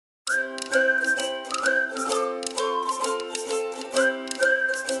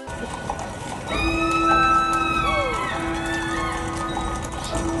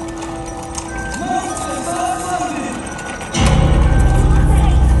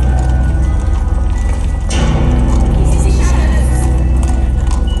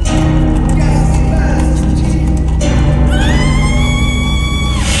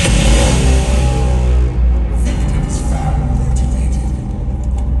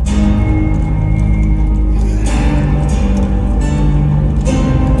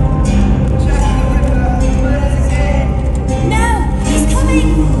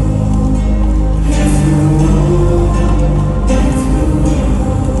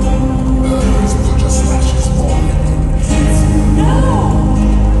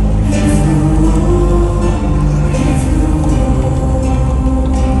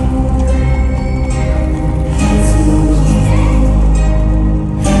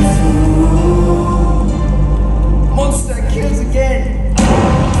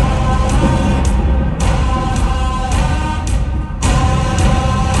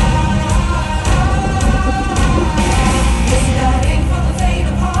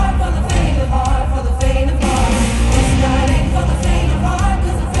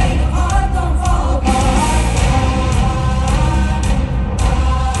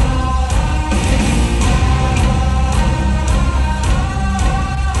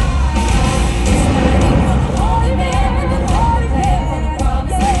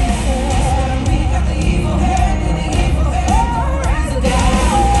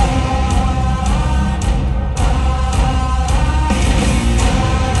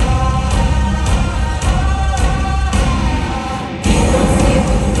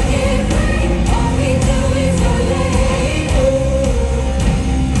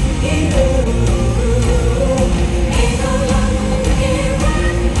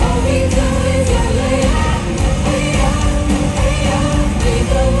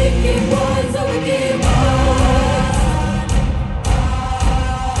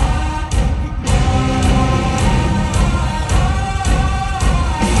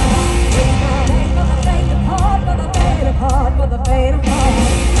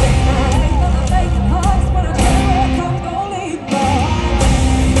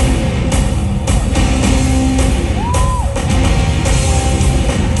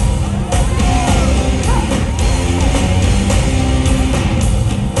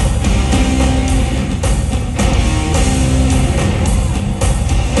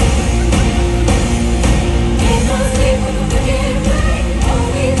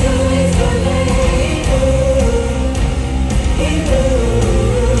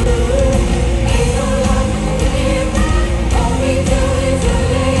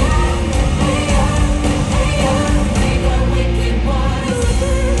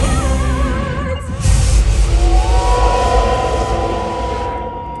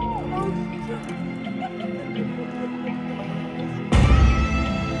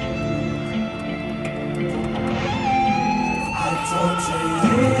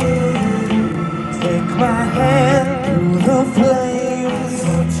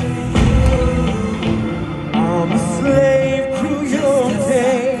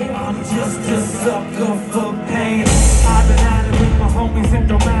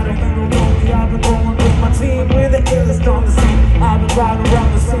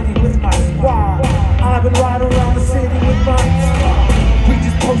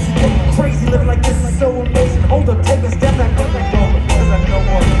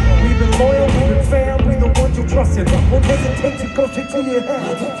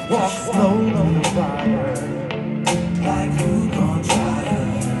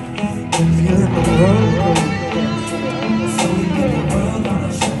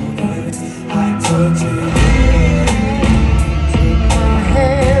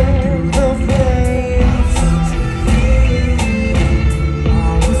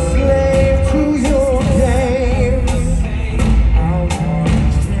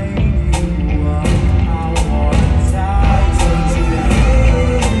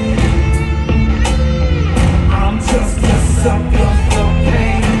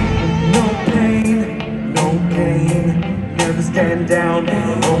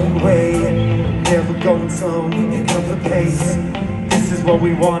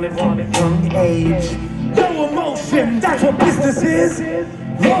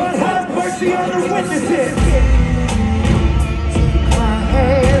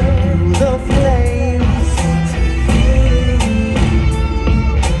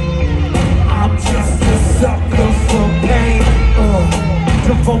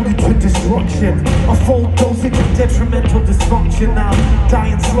A full dosage of detrimental dysfunction. I'm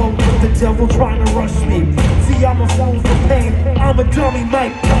dying slow with the devil trying to rush me. See, I'm a fool for pain, I'm a dummy,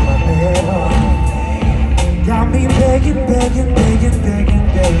 Mike. Got me begging, begging, begging, begging,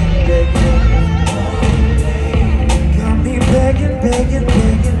 begging, begging. Got me begging, begging,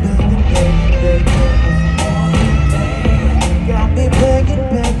 begging, begging, begging, begging. Got me begging,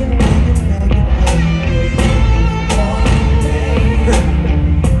 begging, begging, begging, begging.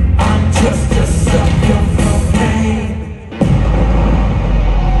 I'm just a sucker for pain.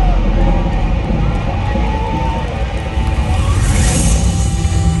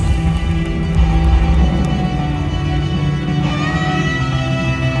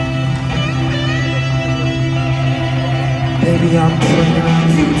 Baby, I'm praying on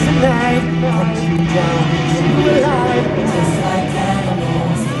you tonight. Hunt you down, eat you alive. Just like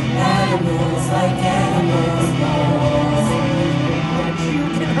animals, animals like animals. That you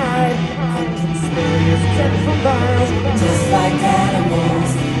can hide, I can smell your scent for miles. Just like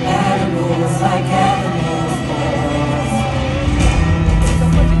animals, animals like animals.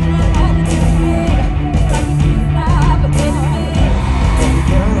 Baby,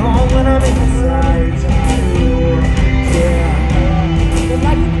 get along when I'm inside you.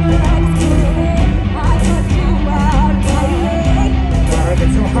 I get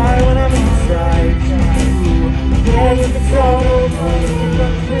so high when I'm inside you. Yeah, you can totally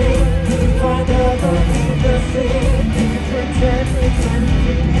run free. You can find out the sea. You can pretend it's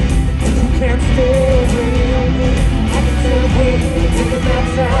empty, but you can't stay away from me. I can still wait, taking that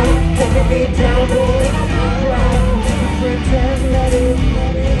sound, taking me down, rolling on the ground. You can pretend that it's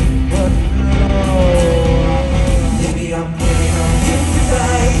me, but no. Baby, I'm putting on you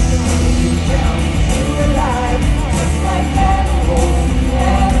tonight. You down, you alive, just like animals.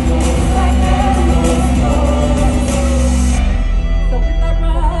 Animals like animals. So if I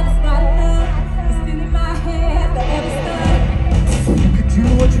run, it's not enough. It's still in my head, the ever stuck. So you can do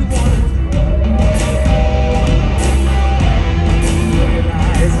what you want to do.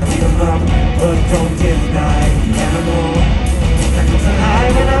 Realize I feel love, but don't deny animal. That comes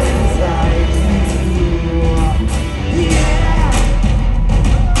alive when I'm inside you. Yeah.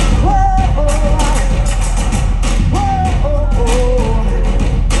 Whoa, whoa, whoa, whoa, whoa.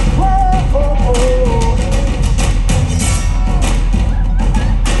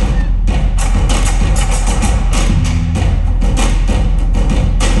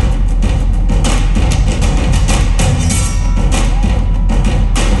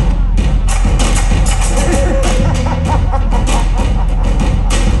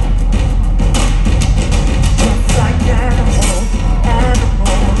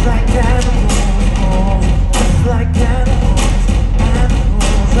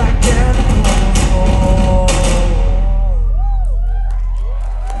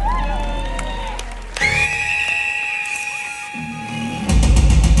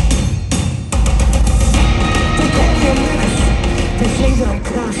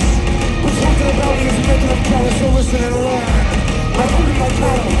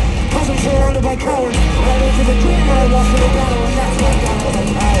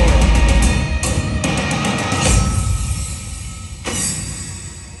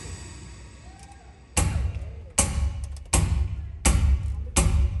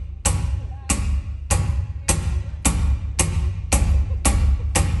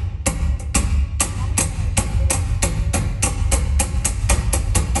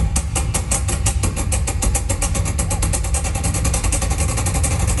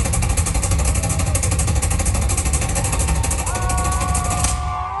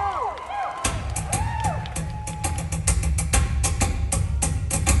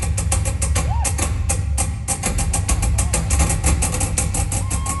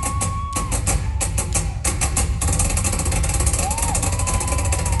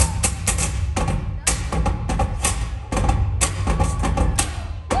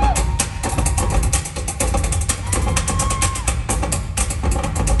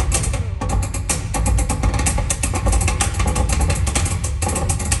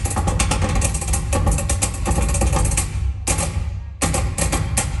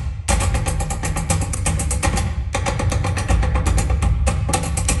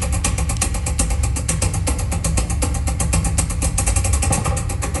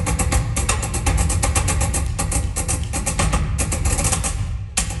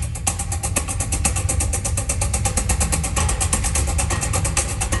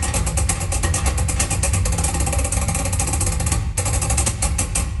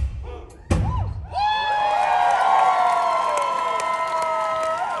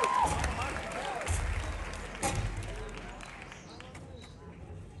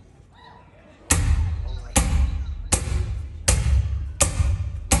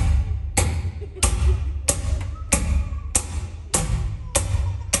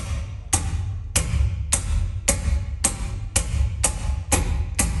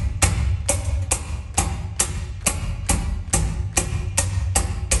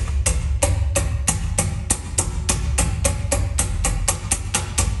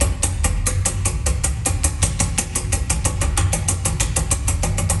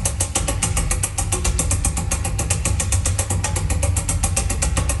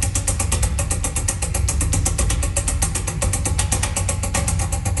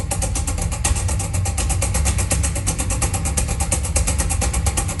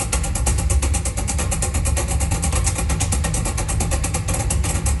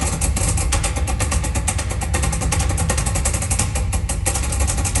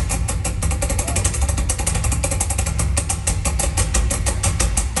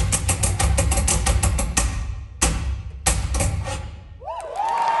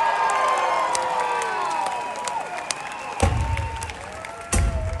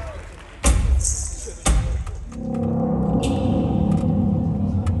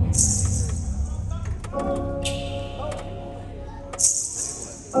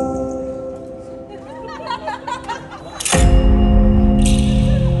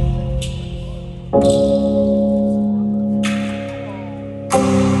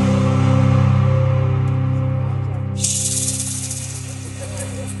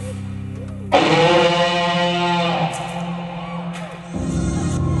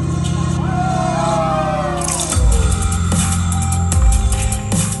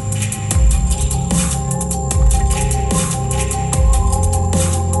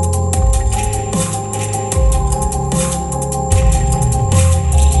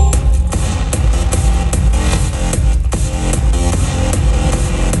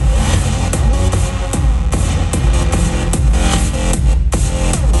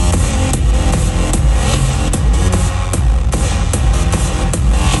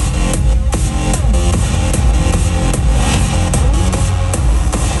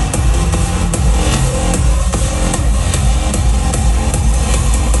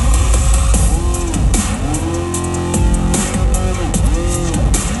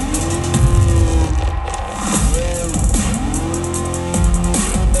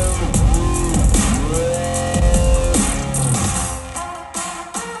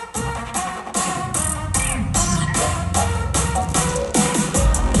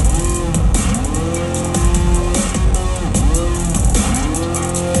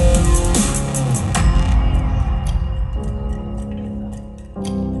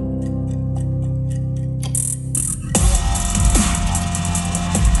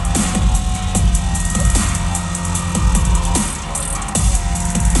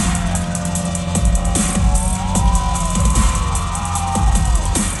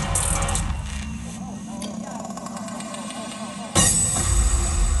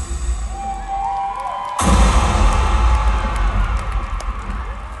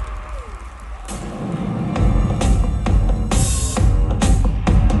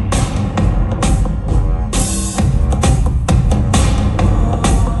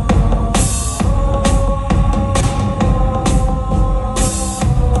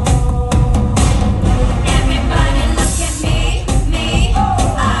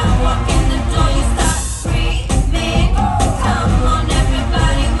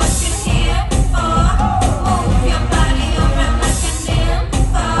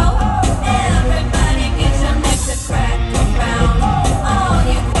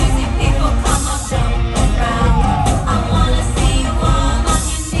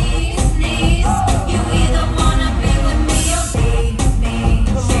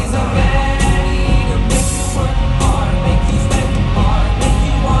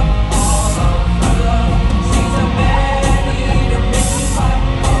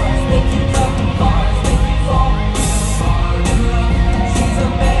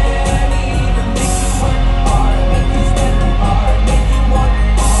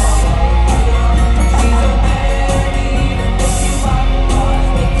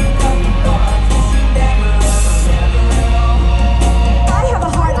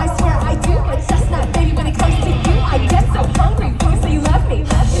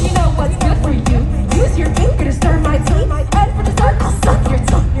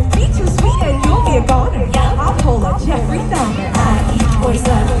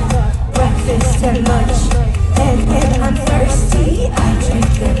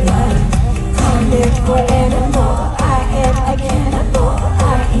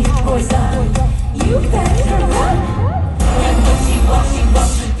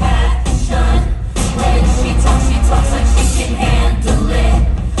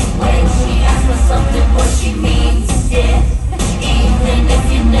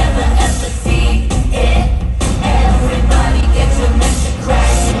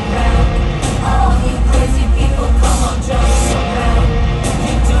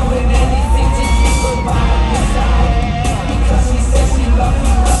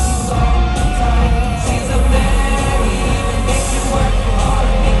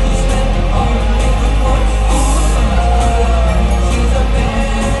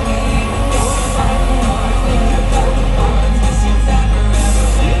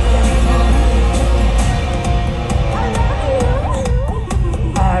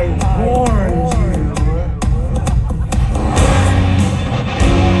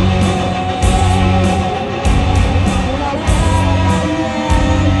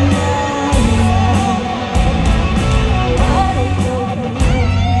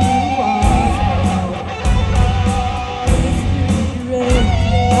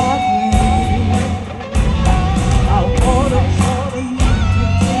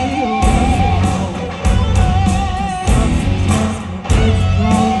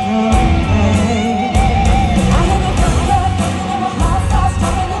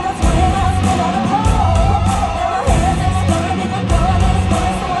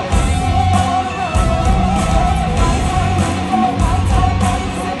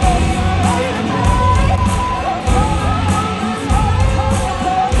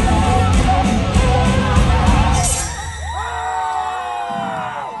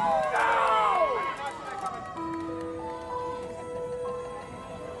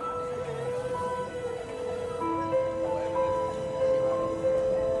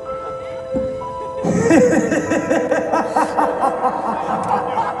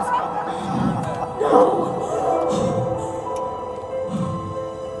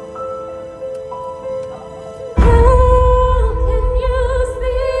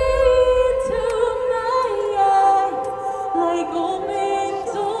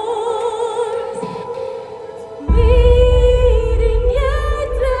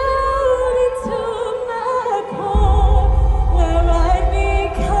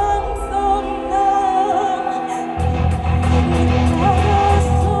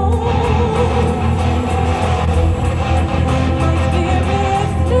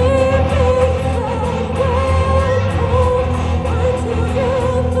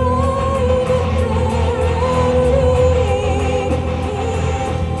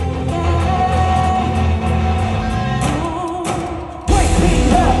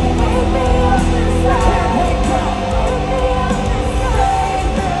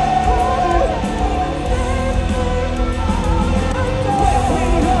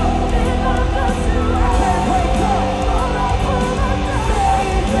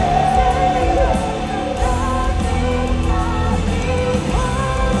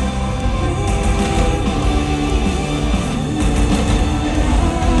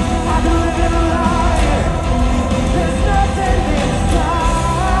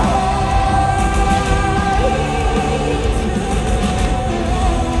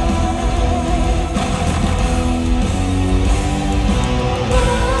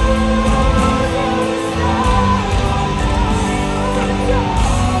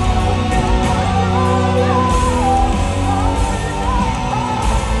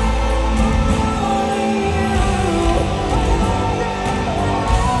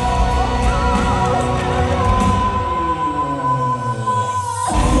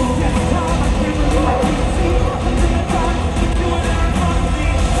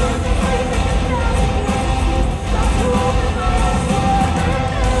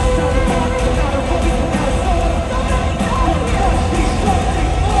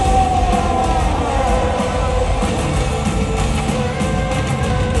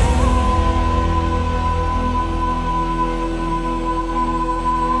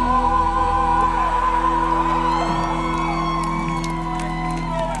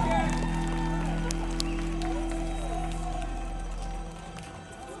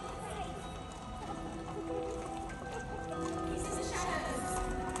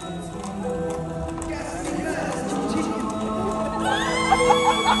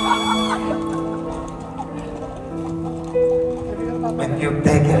 When you're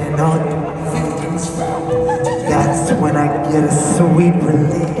begging on, that's when I get a sweet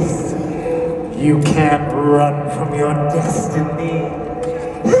release. You can't run from your destiny.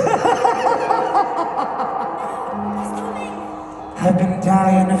 I've been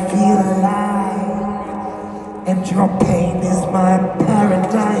dying to feel alive, and your pain is my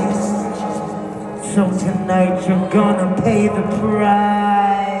paradise. So tonight you're gonna pay the price.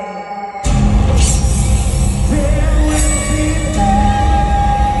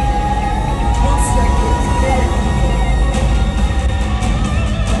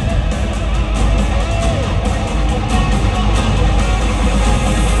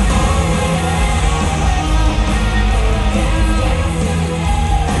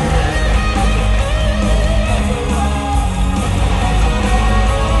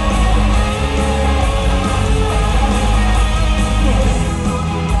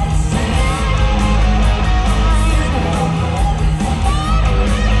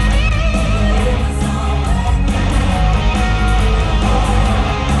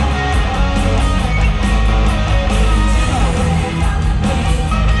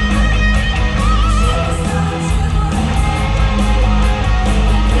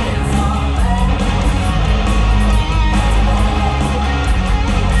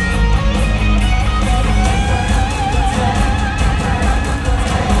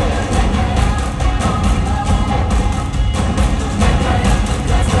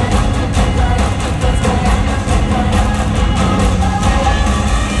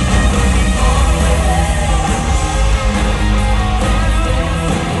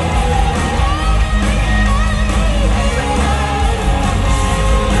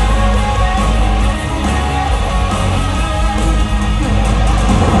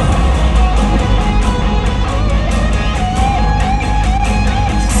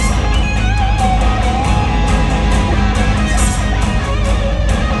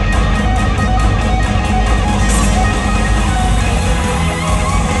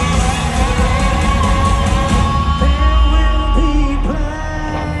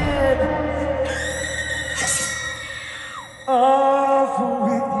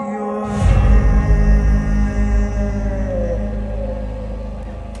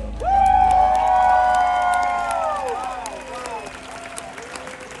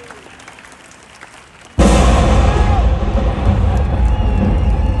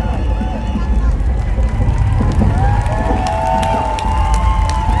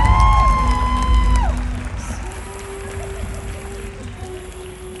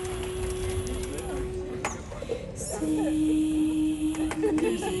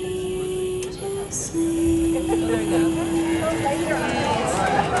 There we go.